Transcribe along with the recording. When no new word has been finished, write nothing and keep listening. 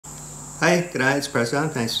Hey, g'day, it's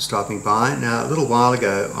Prezzo. Thanks for stopping by. Now, a little while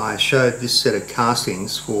ago I showed this set of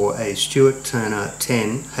castings for a Stuart Turner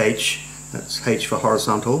 10H, that's H for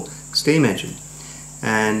horizontal, steam engine.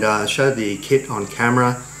 And I showed the kit on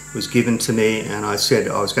camera. It was given to me and I said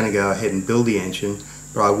I was going to go ahead and build the engine,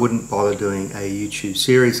 but I wouldn't bother doing a YouTube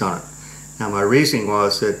series on it. Now, my reasoning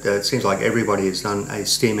was that it seems like everybody has done a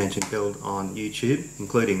steam engine build on YouTube,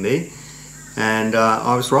 including me. And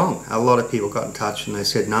I was wrong. A lot of people got in touch and they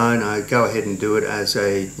said, no, go ahead and do it as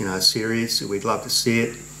a series. We'd love to see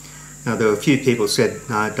it. Now, there were a few people who said,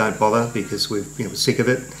 no, don't bother because we're sick of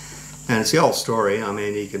it. And it's the old story. I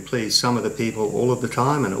mean, you can please some of the people all of the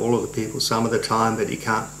time and all of the people some of the time, but you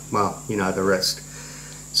can't, well, you know the rest.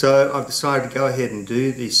 So I've decided to go ahead and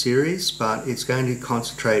do this series, but it's going to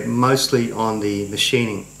concentrate mostly on the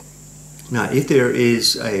machining. Now, if there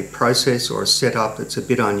is a process or a setup that's a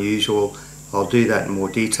bit unusual, I'll do that in more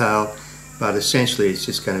detail, but essentially it's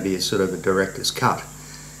just going to be a sort of a director's cut.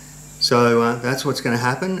 So that's what's going to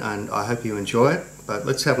happen, and I hope you enjoy it. But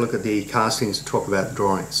let's have a look at the castings and talk about the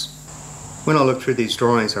drawings. When I looked through these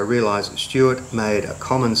drawings, I realised that Stuart made a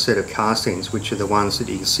common set of castings, which are the ones that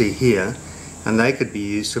you can see here, and they could be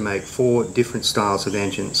used to make 4 different styles of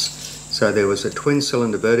engines. So there was a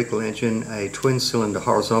twin-cylinder vertical engine, a twin-cylinder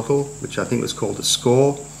horizontal, which I think was called a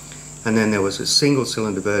score, and then there was a single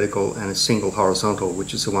cylinder vertical and a single horizontal,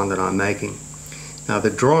 which is the one that I'm making. Now, the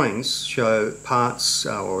drawings show parts,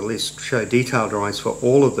 or at least show detailed drawings for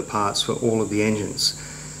all of the parts for all of the engines.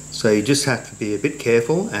 So you just have to be a bit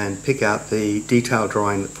careful and pick out the detailed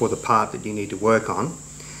drawing for the part that you need to work on.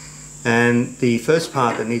 And the first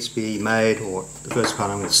part that needs to be made, or the first part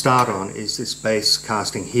I'm going to start on, is this base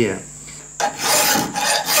casting here.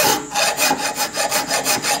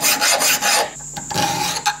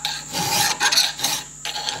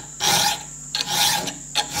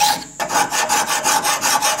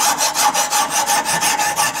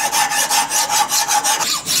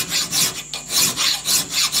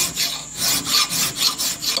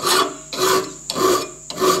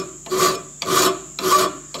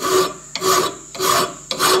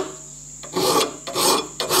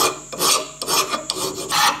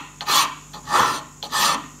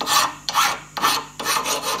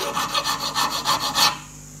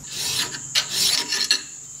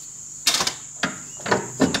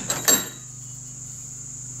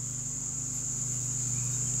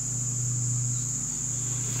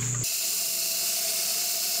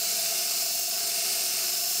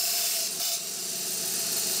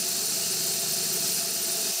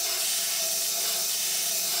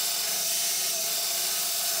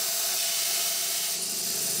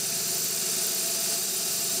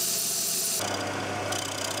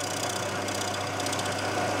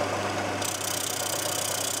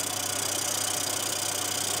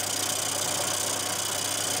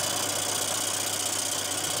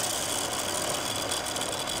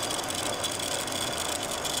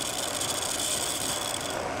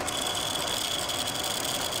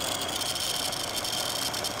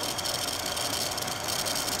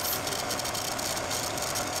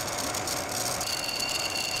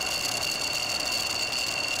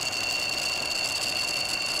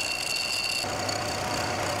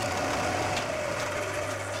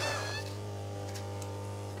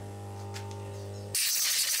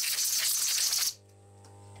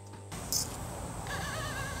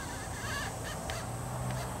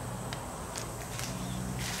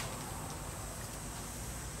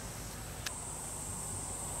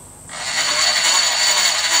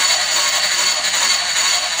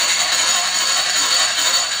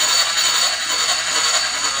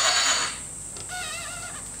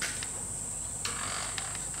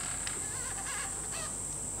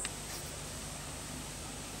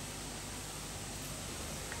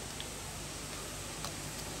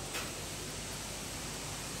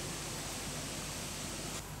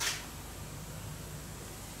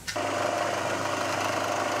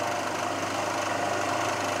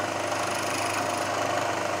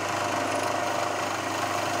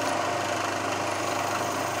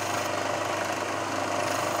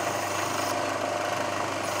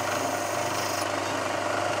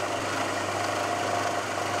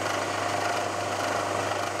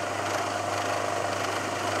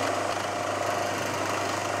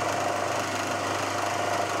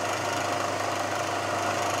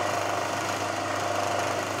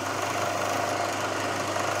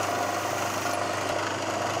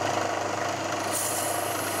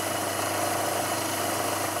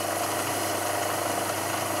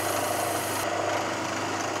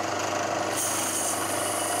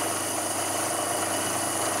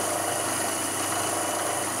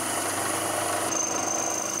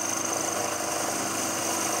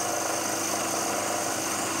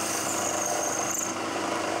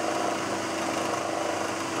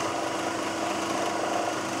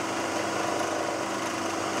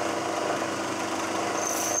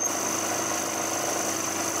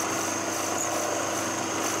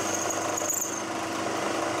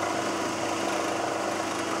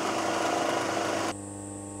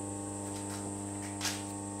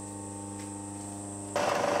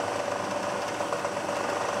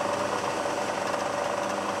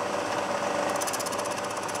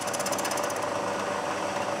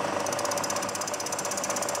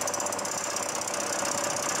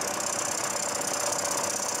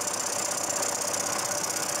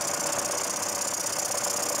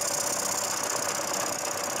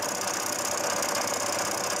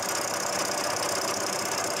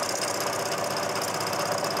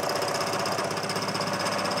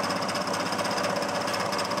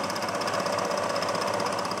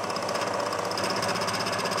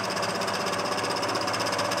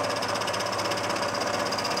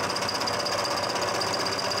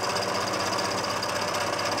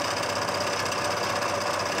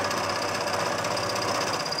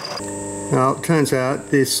 Well, it turns out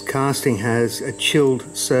this casting has a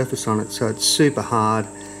chilled surface on it, so it's super hard.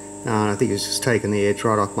 I think it's just taken the edge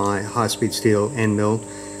right off my high-speed steel end mill.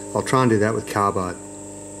 I'll try and do that with carbide.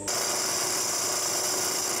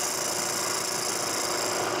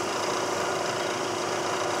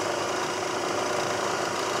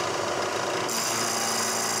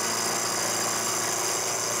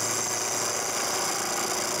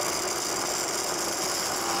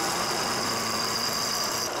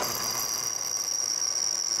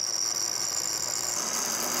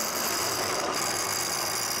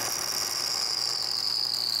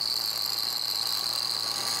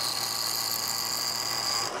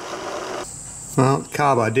 Well,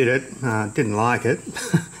 carbide did it. Didn't like it,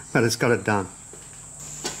 but it's got it done.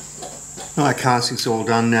 My casting's all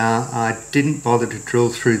done now. I didn't bother to drill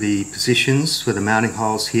through the positions for the mounting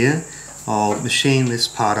holes here. I'll machine this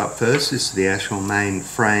part up first. This is the actual main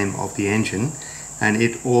frame of the engine, and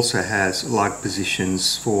it also has lug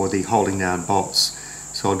positions for the holding down bolts.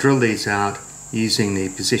 So I'll drill these out using the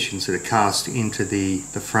positions that are cast into the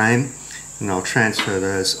frame, and I'll transfer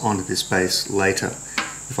those onto this base later.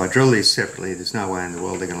 If I drill these separately, there's no way in the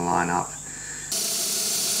world they're going to line up.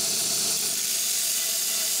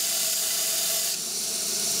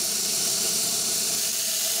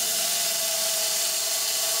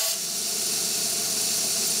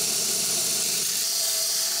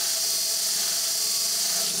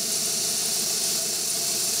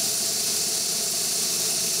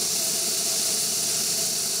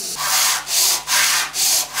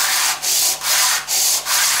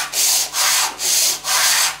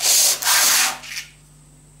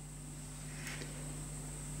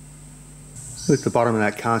 With the bottom of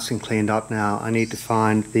that casting cleaned up now, I need to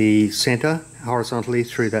find the center horizontally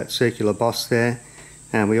through that circular boss there,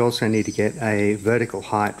 and we also need to get a vertical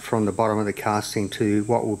height from the bottom of the casting to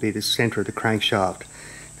what will be the center of the crankshaft.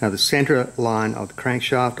 Now the center line of the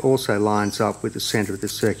crankshaft also lines up with the center of the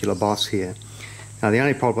circular boss here. Now the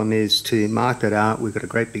only problem is to mark that out, we've got a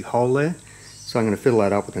great big hole there, so I'm going to fill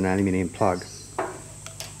that up with an aluminium plug.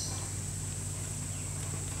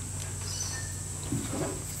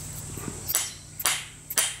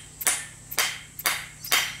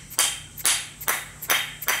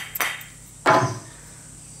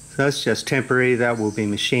 So that's just temporary, that will be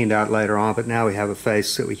machined out later on, but now we have a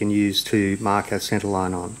face that we can use to mark our center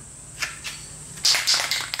line on.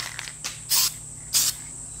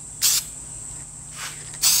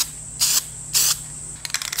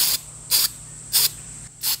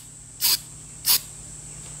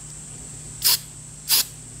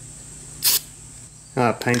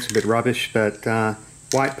 Paint's a bit rubbish, but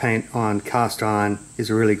white paint on cast iron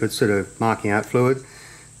is a really good sort of marking out fluid.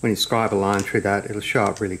 When you scribe a line through that, it'll show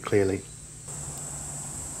up really clearly.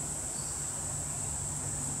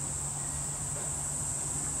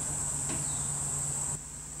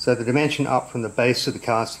 So the dimension up from the base of the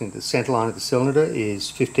casting to the centre line of the cylinder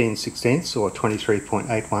is 15/16 or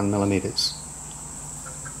 23.81 millimetres.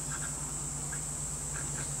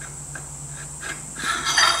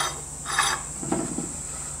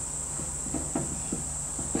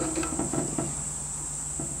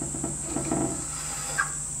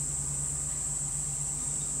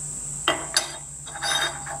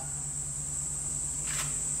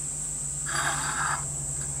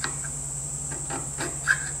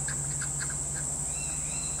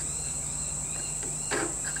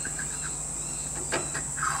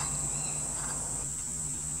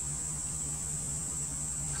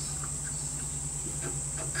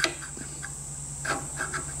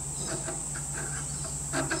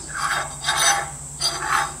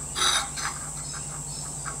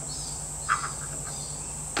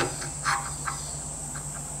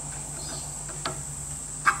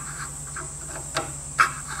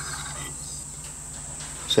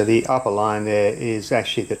 So the upper line there is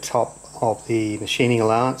actually the top of the machining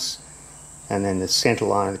allowance, and then the centre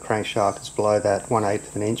line of the crankshaft is below that 1/8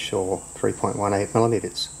 of an inch or 3.18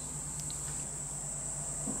 millimetres.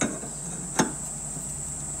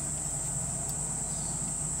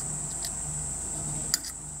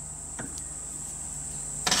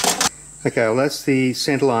 Okay, well that's the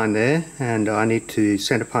centre line there, and I need to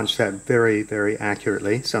centre punch that very, very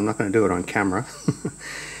accurately, so I'm not going to do it on camera.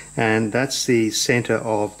 And that's the centre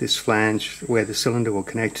of this flange where the cylinder will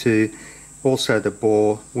connect to, also the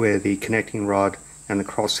bore where the connecting rod and the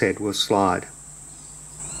crosshead will slide.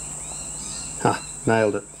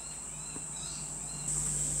 Nailed it.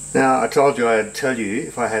 Now I told you I'd tell you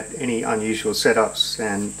if I had any unusual setups,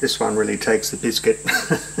 and this one really takes the biscuit.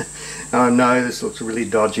 I know this looks really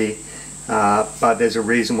dodgy, but there's a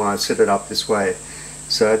reason why I set it up this way.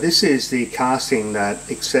 So this is the casting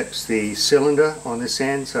that accepts the cylinder on this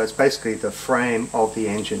end, so it's basically the frame of the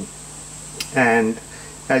engine. And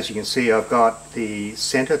as you can see, I've got the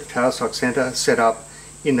center, the tailstock center, set up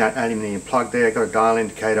in that aluminium plug there. I've got a dial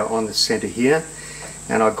indicator on the center here,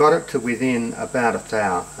 and I've got it to within about a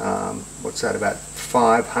thou. What's that, about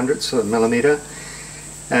 5/100ths of a millimeter,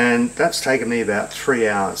 and that's taken me about 3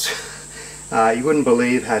 hours. You wouldn't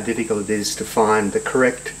believe how difficult it is to find the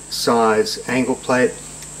correct size angle plate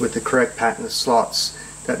with the correct pattern of slots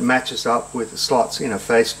that matches up with the slots in a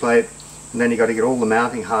faceplate, and then you've got to get all the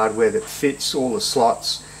mounting hardware that fits all the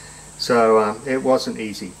slots. So it wasn't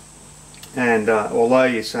easy. And although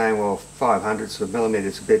you're saying, well, 5/100ths of a millimeter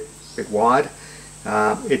is a bit wide,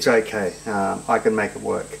 it's okay. I can make it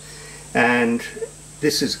work. And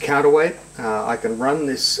this is counterweight. I can run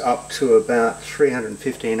this up to about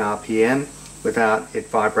 315 RPM without it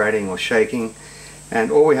vibrating or shaking. And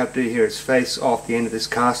all we have to do here is face off the end of this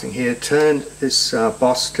casting here, turn this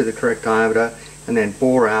boss to the correct diameter, and then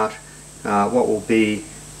bore out what will be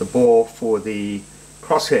the bore for the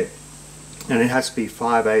crosshead. And it has to be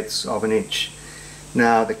 5/8 of an inch.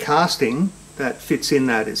 Now the casting that fits in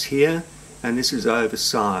that is here, and this is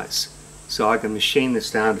oversized. So I can machine this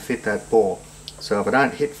down to fit that bore. So if I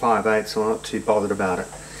don't hit 5/8, I'm not too bothered about it.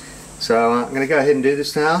 So I'm going to go ahead and do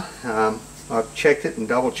this now. I've checked it and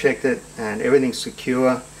double checked it, and everything's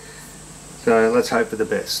secure, so let's hope for the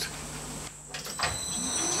best.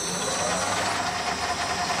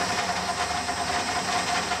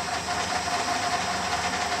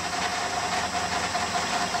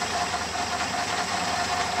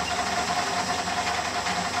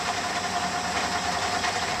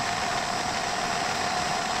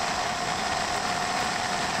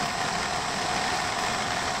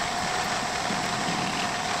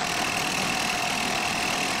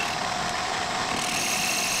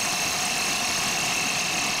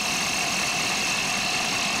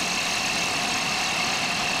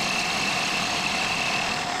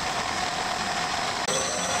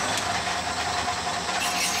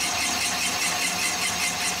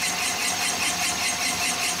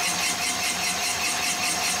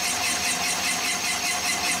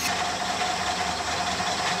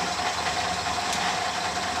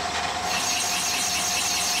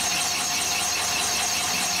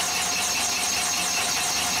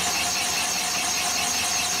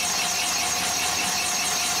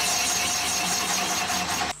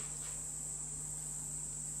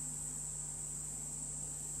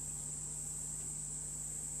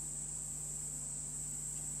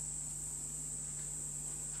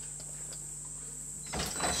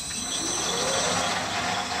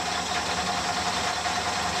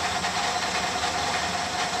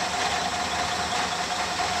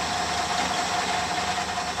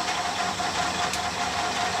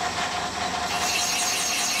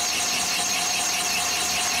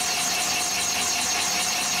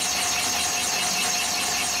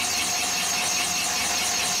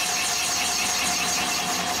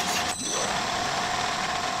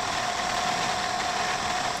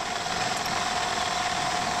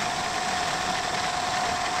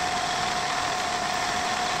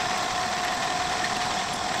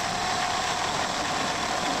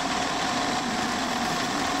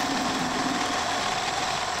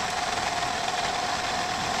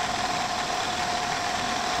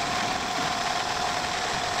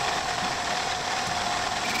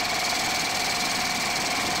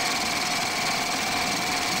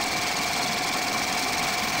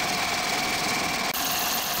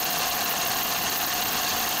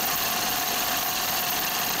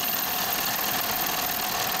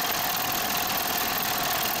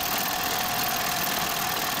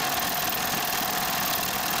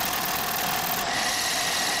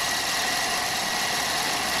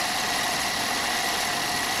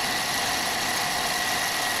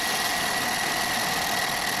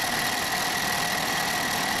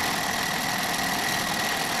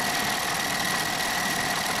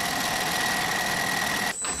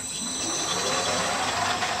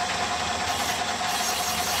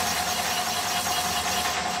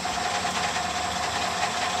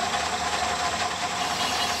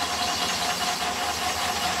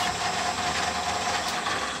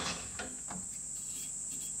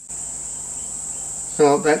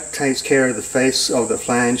 Well, that takes care of the face of the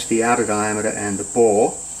flange, the outer diameter, and the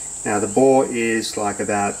bore. Now the bore is like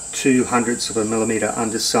about 2/100ths of a millimeter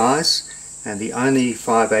undersize, and the only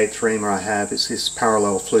 5/8 reamer I have is this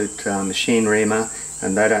parallel flute machine reamer,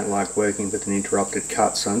 and they don't like working with an interrupted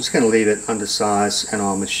cut, so I'm just going to leave it undersized and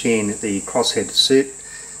I'll machine the crosshead to suit.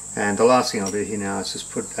 And the last thing I'll do here now is just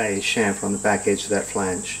put a chamfer on the back edge of that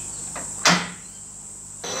flange.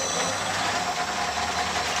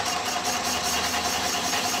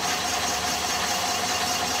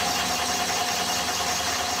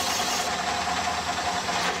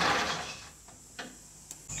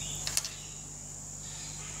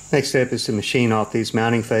 Next step is to machine off these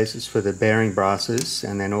mounting faces for the bearing brasses,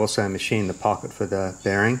 and then also machine the pocket for the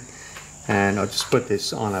bearing. And I'll just put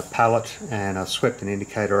this on a pallet, and I've swept an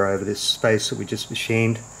indicator over this space that we just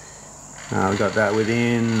machined. We got that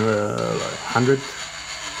within 100,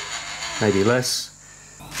 maybe less.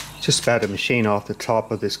 Just about to machine off the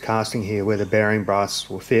top of this casting here where the bearing brass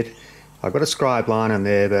will fit. I've got a scribe line on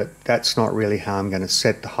there, but that's not really how I'm going to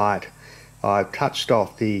set the height. I've touched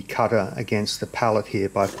off the cutter against the pallet here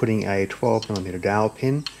by putting a 12mm dowel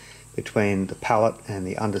pin between the pallet and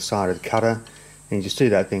the underside of the cutter. And you just do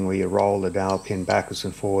that thing where you roll the dowel pin backwards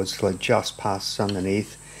and forwards till it just passes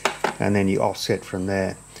underneath, and then you offset from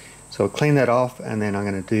there. So I'll clean that off, and then I'm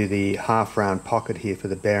going to do the half round pocket here for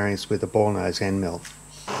the bearings with the ball nose end mill.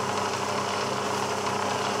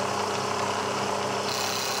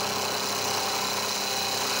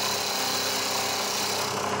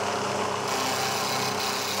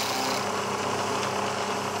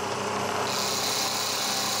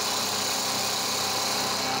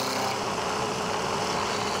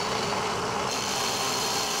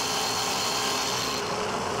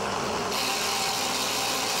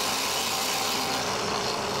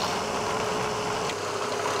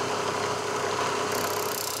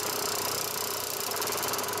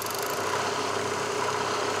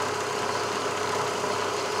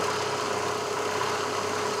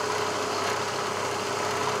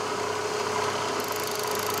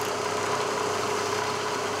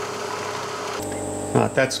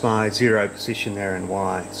 Right, that's my zero position there in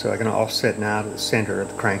Y. So I'm going to offset now to the center of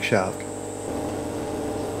the crankshaft.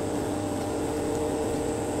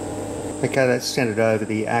 Okay, that's centered over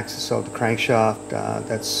the axis of the crankshaft.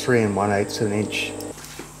 That's 3 1/8 of an inch.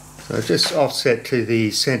 So just offset to the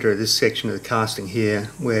center of this section of the casting here,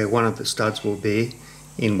 where one of the studs will be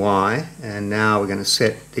in Y, and now we're going to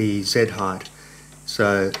set the Z height.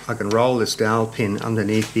 So I can roll this dowel pin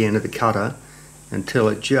underneath the end of the cutter until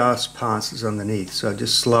it just passes underneath. So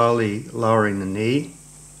just slowly lowering the knee.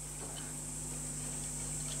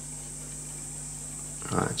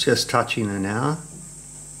 Alright, just touching her now.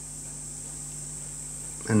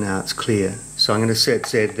 And now it's clear. So I'm going to set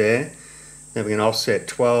Z there. Then we can offset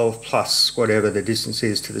 12 plus whatever the distance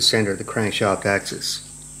is to the center of the crankshaft axis.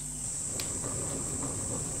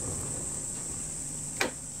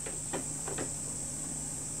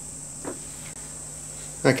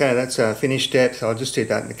 Okay, that's our finished depth. I'll just do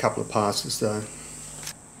that in a couple of passes though.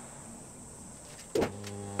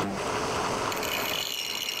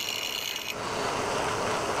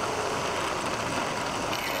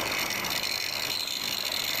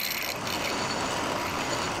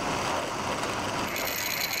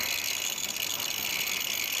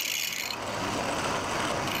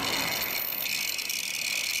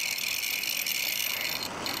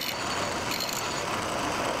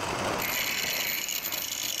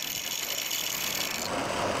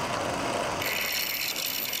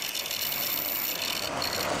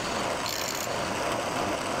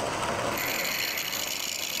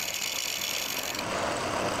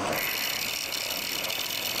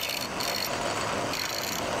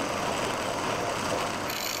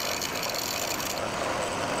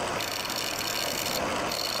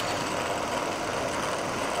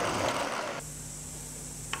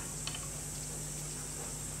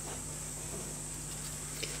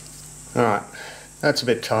 Alright, that's a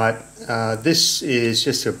bit tight. This is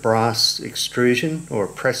just a brass extrusion or a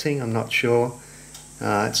pressing, I'm not sure.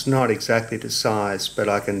 It's not exactly the size, but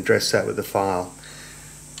I can dress that with a file.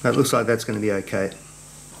 It looks like that's going to be okay.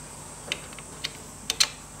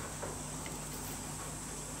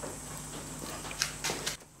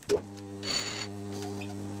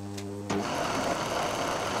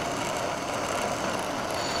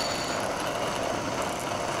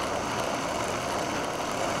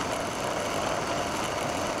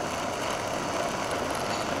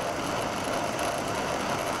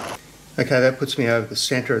 Okay, that puts me over the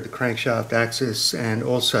center of the crankshaft axis and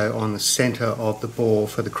also on the center of the bore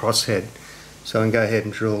for the crosshead. So I can go ahead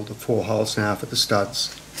and drill the 4 holes now for the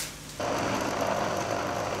studs.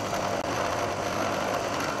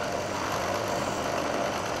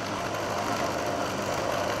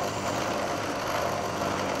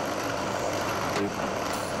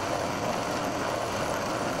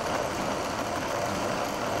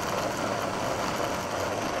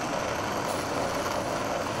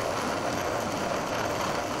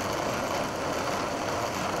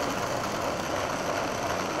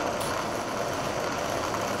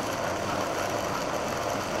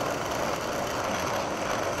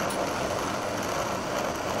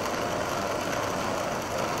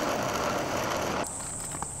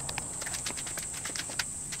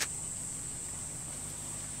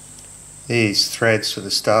 These threads for the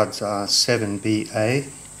studs are 7BA,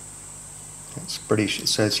 that's British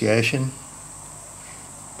Association,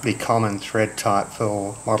 pretty common thread type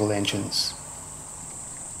for model engines.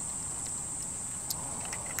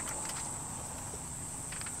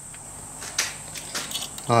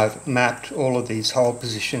 I've mapped all of these hole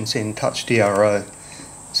positions in Touch DRO,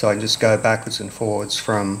 so I can just go backwards and forwards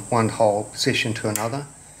from one hole position to another.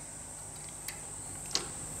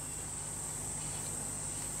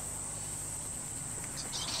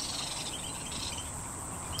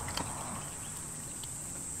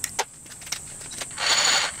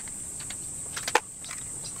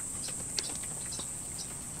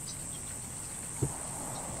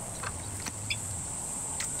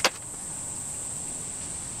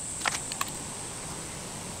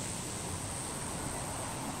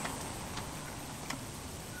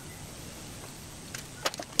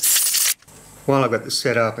 While I've got this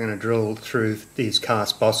set up, I'm going to drill through these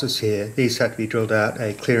cast bosses here. These have to be drilled out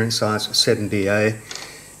a clearance size of 7BA,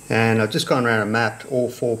 and I've just gone around and mapped all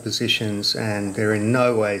 4 positions, and they're in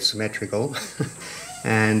no way symmetrical.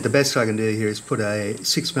 And the best I can do here is put a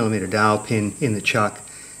 6mm dowel pin in the chuck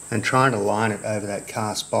and try and align it over that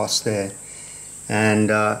cast boss there.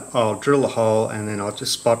 And I'll drill a hole and then I'll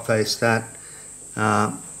just spot face that.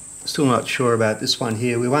 Still not sure about this one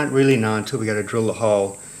here. We won't really know until we go to drill the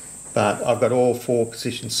hole. But I've got all 4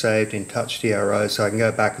 positions saved in Touch DRO, so I can go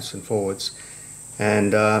backwards and forwards.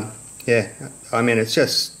 And yeah, I mean, it's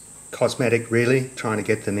just cosmetic really, trying to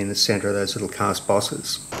get them in the centre of those little cast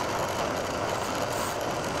bosses.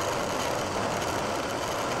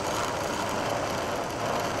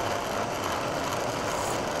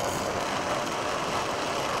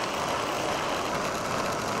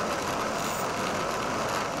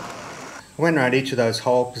 I went around each of those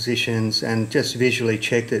hole positions and just visually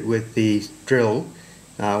checked it with the drill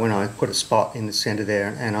when I put a spot in the centre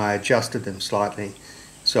there, and I adjusted them slightly.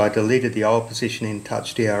 So I deleted the old position in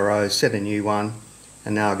Touch DRO, set a new one,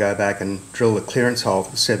 and now I'll go back and drill the clearance hole for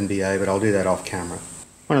the 7BA, but I'll do that off camera.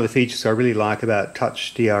 One of the features I really like about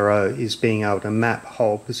Touch DRO is being able to map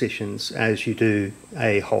hole positions as you do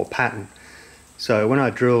a hole pattern. So when I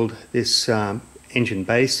drilled this engine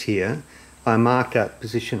base here, I marked out the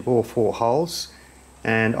position of all 4 holes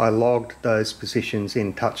and I logged those positions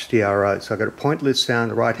in Touch DRO. So I've got a point list down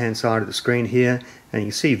the right hand side of the screen here, and you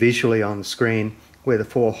can see visually on the screen where the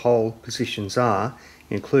 4 hole positions are,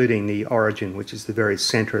 including the origin, which is the very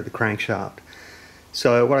centre of the crankshaft.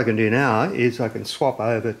 So what I can do now is I can swap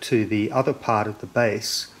over to the other part of the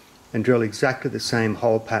base and drill exactly the same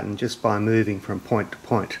hole pattern just by moving from point to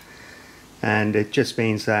point. And it just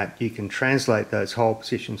means that you can translate those hole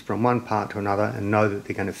positions from one part to another and know that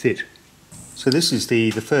they're going to fit. So this is the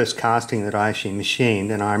first casting that I actually machined,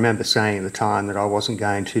 and I remember saying at the time that I wasn't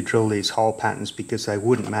going to drill these hole patterns because they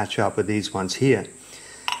wouldn't match up with these ones here.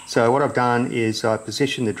 So what I've done is I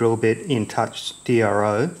positioned the drill bit in Touch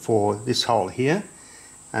DRO for this hole here,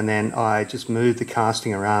 and then I just moved the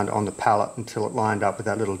casting around on the pallet until it lined up with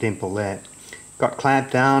that little dimple there. Got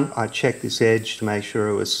clamped down, I checked this edge to make sure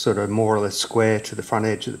it was sort of more or less square to the front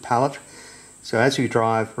edge of the pallet. So as you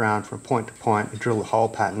drive around from point to point and drill the hole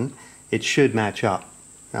pattern, it should match up.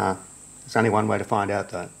 There's only one way to find out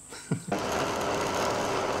though.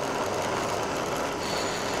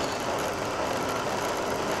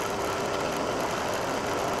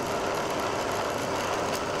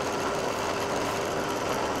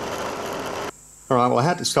 Alright, well I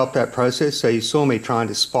had to stop that process, so you saw me trying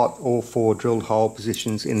to spot all 4 drilled hole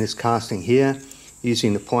positions in this casting here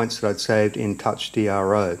using the points that I'd saved in Touch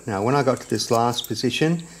DRO. Now when I got to this last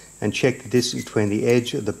position and checked the distance between the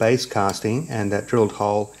edge of the base casting and that drilled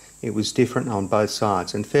hole, it was different on both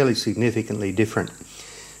sides, and fairly significantly different.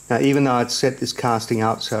 Now even though I'd set this casting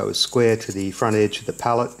up so it was square to the front edge of the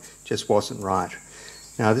pallet, it just wasn't right.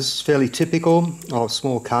 Now this is fairly typical of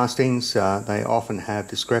small castings. They often have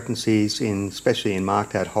discrepancies, especially in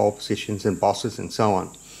marked out hole positions and bosses and so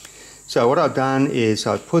on. So what I've done is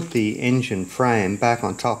I've put the engine frame back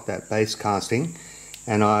on top of that base casting,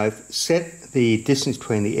 and I've set the distance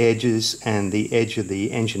between the edges and the edge of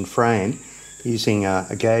the engine frame using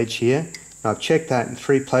a gauge here. I've checked that in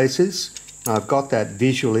 3 places, and I've got that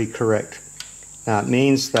visually correct. Now it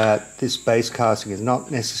means that this base casting is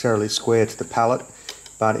not necessarily square to the pallet,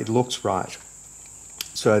 but it looks right.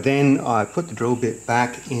 So then I put the drill bit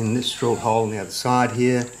back in this drilled hole on the other side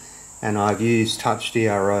here, and I've used Touch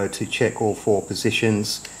DRO to check all 4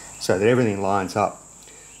 positions so that everything lines up.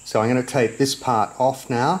 So I'm going to take this part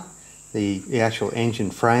off now, the actual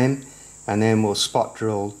engine frame, and then we'll spot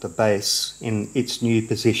drill the base in its new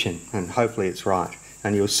position, and hopefully it's right.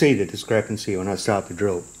 And you'll see the discrepancy when I start the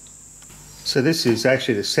drill. So this is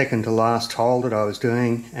actually the second to last hole that I was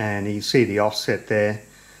doing, and you see the offset there.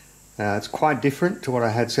 It's quite different to what I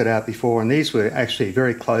had set out before, and these were actually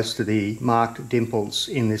very close to the marked dimples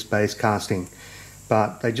in this base casting,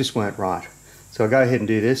 but they just weren't right. So I'll go ahead and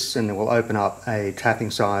do this, and then we'll open up a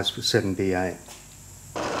tapping size for 7BA.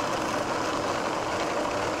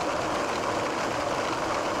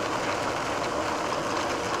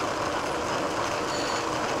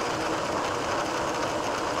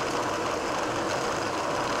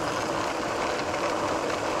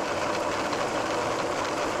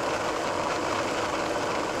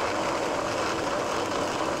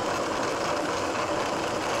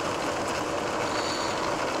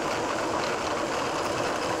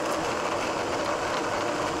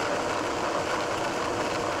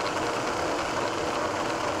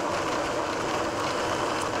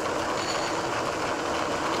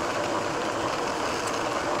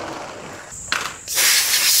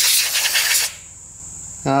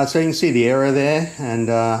 So you can see the error there, and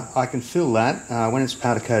I can fill that. When it's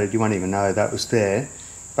powder coated you won't even know that was there,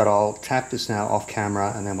 but I'll tap this now off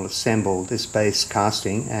camera and then we'll assemble this base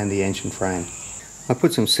casting and the engine frame. I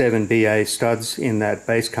put some 7BA studs in that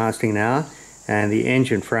base casting now, and the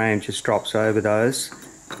engine frame just drops over those,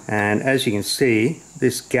 and as you can see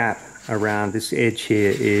this gap around this edge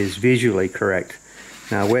here is visually correct.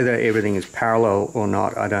 Now whether everything is parallel or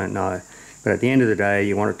not I don't know, but at the end of the day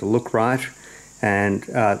you want it to look right. And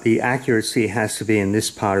the accuracy has to be in this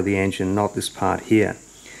part of the engine, not this part here.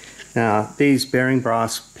 Now these bearing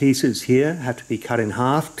brass pieces here have to be cut in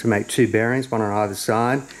half to make two bearings, one on either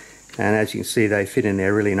side, and as you can see they fit in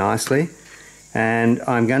there really nicely. And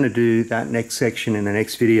I'm going to do that next section in the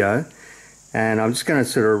next video, and I'm just going to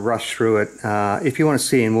sort of rush through it. If you want to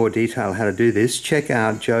see in more detail how to do this, check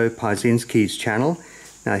out Joe Piezinski's channel.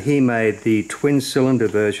 Now he made the twin cylinder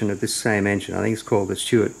version of this same engine. I think it's called the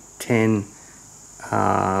Stuart 10B,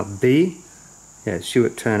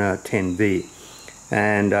 Stuart Turner 10B,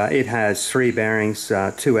 and it has three bearings,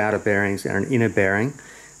 two outer bearings and an inner bearing,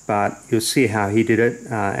 but you'll see how he did it,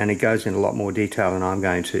 and it goes into a lot more detail than I'm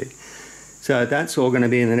going to. So that's all going to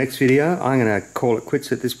be in the next video. I'm going to call it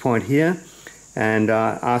quits at this point here, and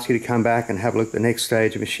ask you to come back and have a look at the next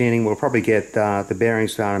stage of machining. We'll probably get the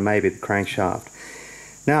bearings done and maybe the crankshaft.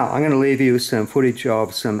 Now I'm going to leave you with some footage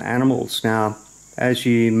of some animals. Now, as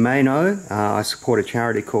you may know, I support a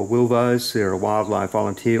charity called Wilvos. They're a wildlife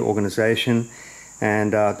volunteer organisation,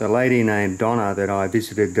 and the lady named Donna that I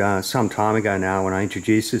visited some time ago now when I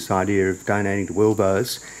introduced this idea of donating to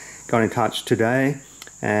Wilvos got in touch today,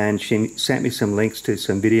 and she sent me some links to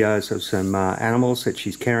some videos of some animals that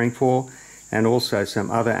she's caring for, and also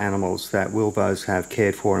some other animals that Wilvos have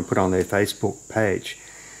cared for and put on their Facebook page.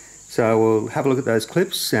 So we'll have a look at those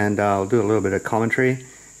clips, and I'll do a little bit of commentary.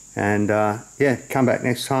 And yeah, come back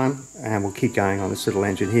next time and we'll keep going on this little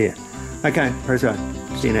engine here. Okay, Prezzo,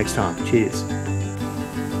 see you next time. Cheers.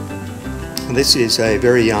 This is a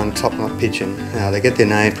very young top-knot pigeon. Now they get their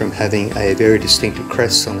name from having a very distinctive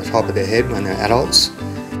crest on the top of their head when they're adults.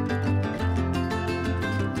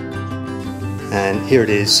 And here it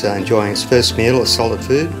is enjoying its first meal of solid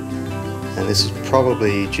food, and this is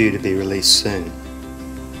probably due to be released soon.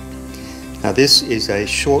 Now this is a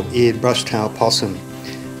short-eared brush-tailed possum.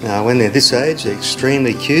 Now when they're this age they're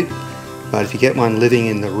extremely cute, but if you get one living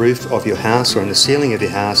in the roof of your house or in the ceiling of your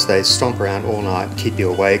house, they stomp around all night and keep you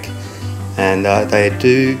awake, and they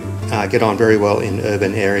do get on very well in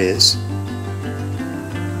urban areas.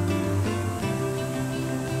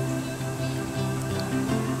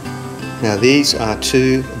 Now these are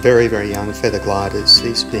two very young feather gliders,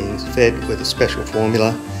 these being fed with a special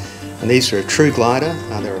formula, and these are a true glider.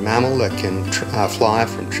 They're a mammal that can fly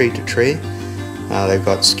from tree to tree. They've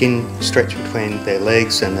got skin stretched between their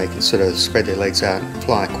legs, and they can sort of spread their legs out and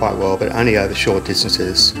fly quite well, but only over short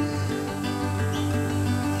distances.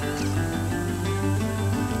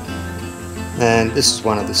 And this is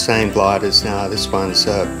one of the same gliders. Now this one's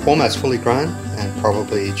almost fully grown and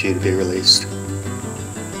probably due to be released.